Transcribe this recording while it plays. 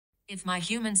If my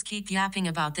humans keep yapping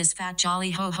about this fat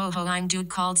jolly ho ho ho I'm dude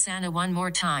called Santa one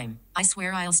more time, I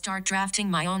swear I'll start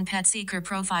drafting my own pet seeker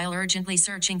profile urgently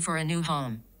searching for a new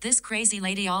home. This crazy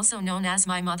lady, also known as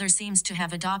my mother, seems to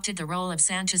have adopted the role of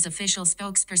Santa's official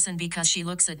spokesperson because she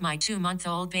looks at my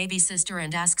 2-month-old baby sister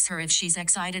and asks her if she's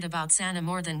excited about Santa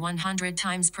more than 100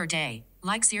 times per day.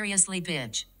 Like, seriously,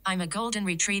 bitch. I'm a golden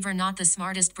retriever, not the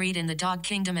smartest breed in the dog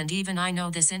kingdom, and even I know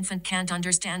this infant can't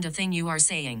understand a thing you are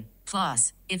saying.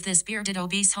 Plus, if this bearded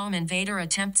obese home invader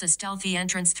attempts a stealthy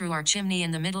entrance through our chimney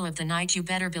in the middle of the night, you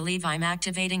better believe I'm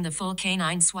activating the full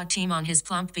canine SWAT team on his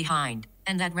plump behind.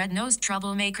 And that red-nosed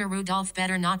troublemaker Rudolph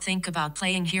better not think about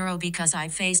playing hero, because I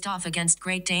faced off against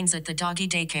Great Danes at the doggy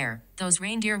daycare. Those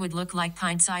reindeer would look like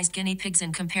pint-sized guinea pigs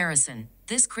in comparison.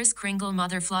 This Kris Kringle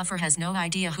mother fluffer has no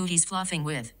idea who he's fluffing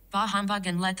with. Bah humbug,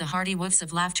 and let the hearty woofs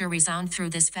of laughter resound through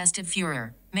this festive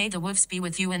furor. May the woofs be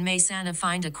with you, and may Santa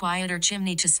find a quieter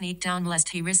chimney to sneak down lest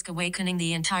he risk awakening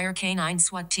the entire canine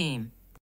SWAT team.